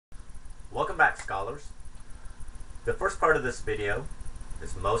scholars. The first part of this video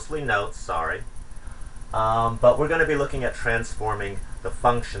is mostly notes, but we're going to be looking at transforming the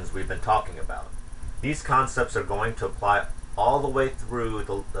functions we've been talking about. These concepts are going to apply all the way through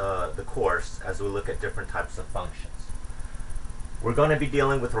the course as we look at different types of functions. We're going to be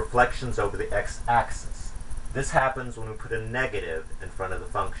dealing with reflections over the x-axis. This happens when we put a negative in front of the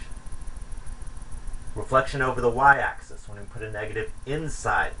function. Reflection over the y-axis when we put a negative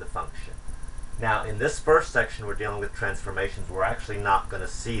inside the function. Now, in this first section, we're dealing with transformations. We're actually not going to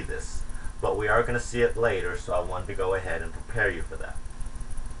see this, but we are going to see it later, so I wanted to go ahead and prepare you for that.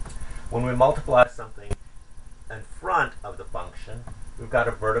 When we multiply something in front of the function, we've got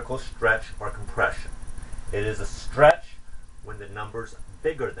a vertical stretch or compression. It is a stretch when the number's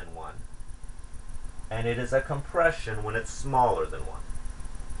bigger than 1, and it is a compression when it's smaller than 1.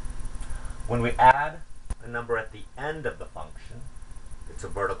 When we add a number at the end of the function, it's a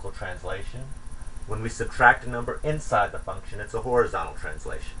vertical translation. When we subtract a number inside the function, it's a horizontal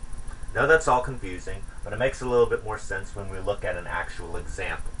translation. Now that's all confusing, but it makes a little bit more sense when we look at an actual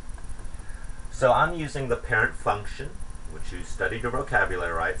example. So I'm using the parent function, which you studied your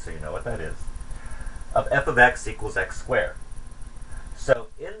vocabulary right, so you know what that is, of f of x equals x squared. So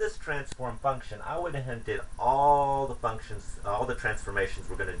in this transform function, I went ahead and did all the functions, all the transformations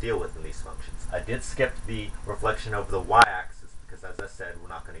we're going to deal with in these functions. I did skip the reflection over the y-axis because, as I said, we're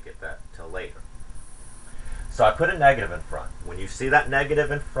not going to get that till later. So I put a negative in front. When you see that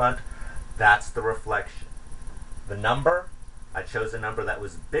negative in front, that's the reflection. The number, I chose a number that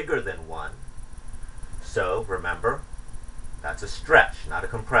was bigger than 1. So remember, that's a stretch, not a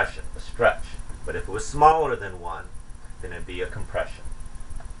compression, a stretch. But if it was smaller than 1, then it'd be a compression.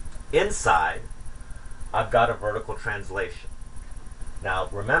 Inside, I've got a vertical translation. Now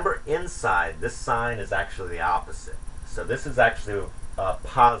remember, inside, this sign is actually the opposite. So this is actually a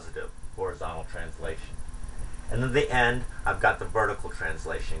positive horizontal translation. And at the end, I've got the vertical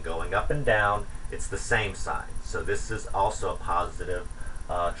translation going up and down. It's the same sign. So this is also a positive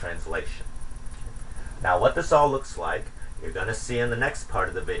translation. Now what this all looks like, you're going to see in the next part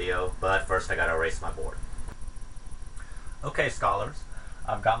of the video, but first I got to erase my board. Okay, scholars,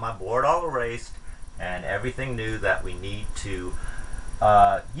 I've got my board all erased and everything new that we need to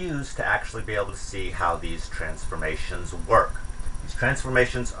use to actually be able to see how these transformations work. These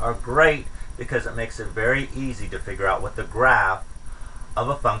transformations are great because it makes it very easy to figure out what the graph of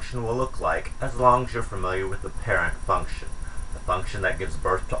a function will look like as long as you're familiar with the parent function, the function that gives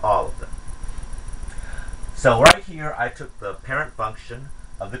birth to all of them. So right here I took the parent function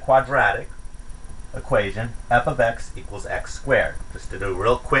of the quadratic equation f of x equals x squared. Just did a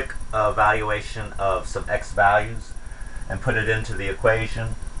real quick evaluation of some x values and put it into the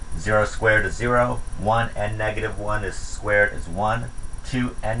equation. 0 squared is 0, 1 and negative 1 is squared is 1,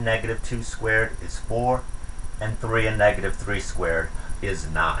 2 and negative 2 squared is 4, and 3 and negative 3 squared is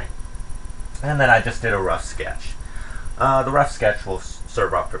 9. And then I just did a rough sketch. The rough sketch will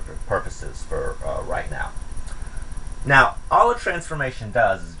serve our purposes for right now. Now, all a transformation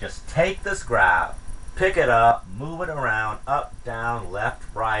does is just take this graph, pick it up, move it around, up, down, left,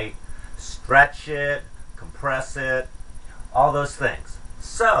 right, stretch it, compress it, all those things.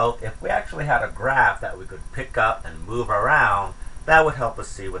 So, if we actually had a graph that we could pick up and move around, that would help us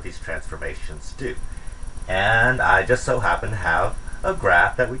see what these transformations do. And I just so happen to have a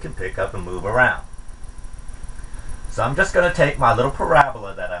graph that we can pick up and move around. So I'm just going to take my little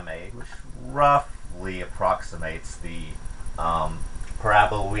parabola that I made, which roughly approximates the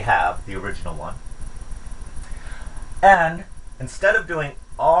parabola we have, the original one. And instead of doing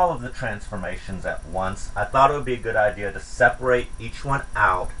all of the transformations at once, I thought it would be a good idea to separate each one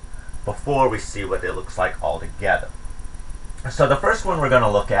out before we see what it looks like all together. So the first one we're going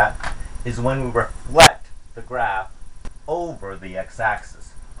to look at is when we reflect the graph over the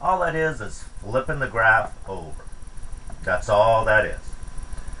x-axis. All that is flipping the graph over. That's all that is.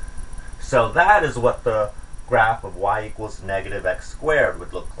 So that is what the graph of y equals negative x squared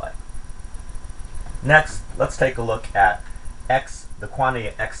would look like. Next, let's take a look at x, the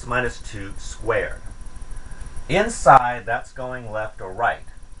quantity x minus 2 squared. Inside, that's going left or right.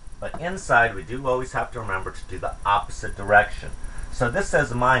 But inside, we do always have to remember to do the opposite direction. So this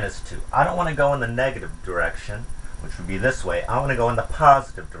says minus 2. I don't want to go in the negative direction, which would be this way. I want to go in the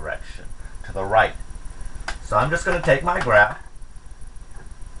positive direction, to the right. So I'm just going to take my graph.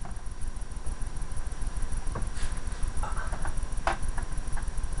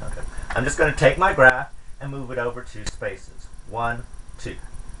 Okay. I'm just going to take my graph and move it over 2 spaces. 1, 2.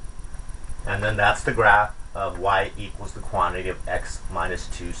 And then that's the graph of y equals the quantity of x minus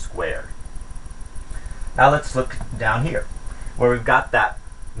 2 squared. Now let's look down here, where we've got that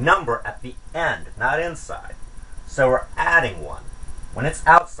number at the end, not inside. So we're adding 1. When it's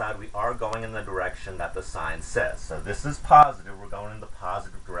outside, we are going in the direction that the sign says. So this is positive, we're going in the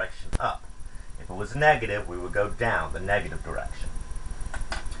positive direction up. If it was negative, we would go down the negative direction.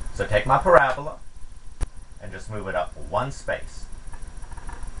 So take my parabola and just move it up 1 space.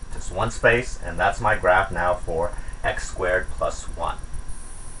 Just 1 space, and that's my graph now for x squared plus 1.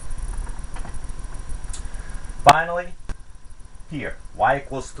 Finally, here, y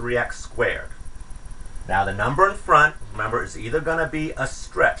equals 3x squared. Now the number in front, remember, is either going to be a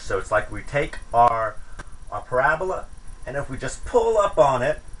stretch. So it's like we take our parabola, and if we just pull up on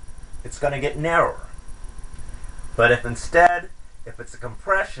it, it's going to get narrower. But if instead, if it's a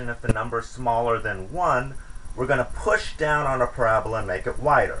compression, if the number is smaller than 1, we're going to push down on a parabola and make it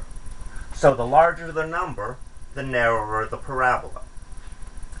wider. So the larger the number, the narrower the parabola.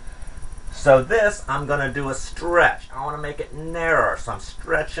 So this, I'm going to do a stretch. I want to make it narrower, so I'm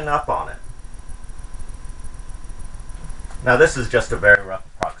stretching up on it. Now this is just a very rough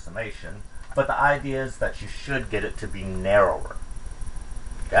approximation, but the idea is that you should get it to be narrower.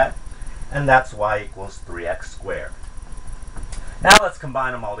 Okay? And that's y equals 3x squared. Now let's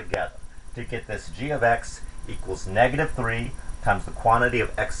combine them all together to get this g of x equals negative 3 times the quantity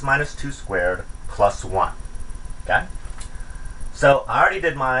of x minus 2 squared plus 1. Okay? So I already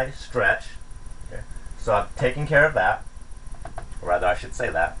did my stretch. Okay? So I've taken care of that. Or rather, I should say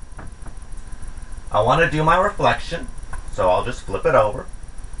that. I want to do my reflection, so I'll just flip it over.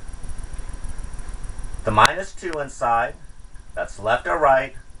 The minus 2 inside, that's left or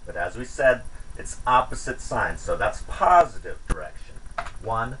right, but as we said, it's opposite signs, so that's positive direction.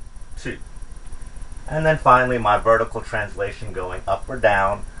 1, 2. And then finally, my vertical translation going up or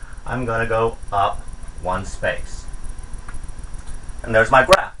down, I'm going to go up 1 space. And there's my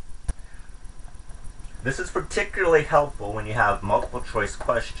graph. This is particularly helpful when you have multiple choice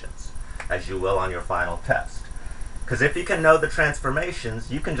questions, as you will on your final test. Because if you can know the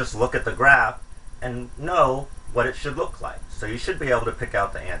transformations, you can just look at the graph and know what it should look like. So you should be able to pick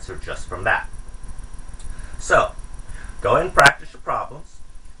out the answer just from that. So, go ahead and practice your problems,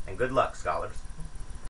 and good luck, scholars.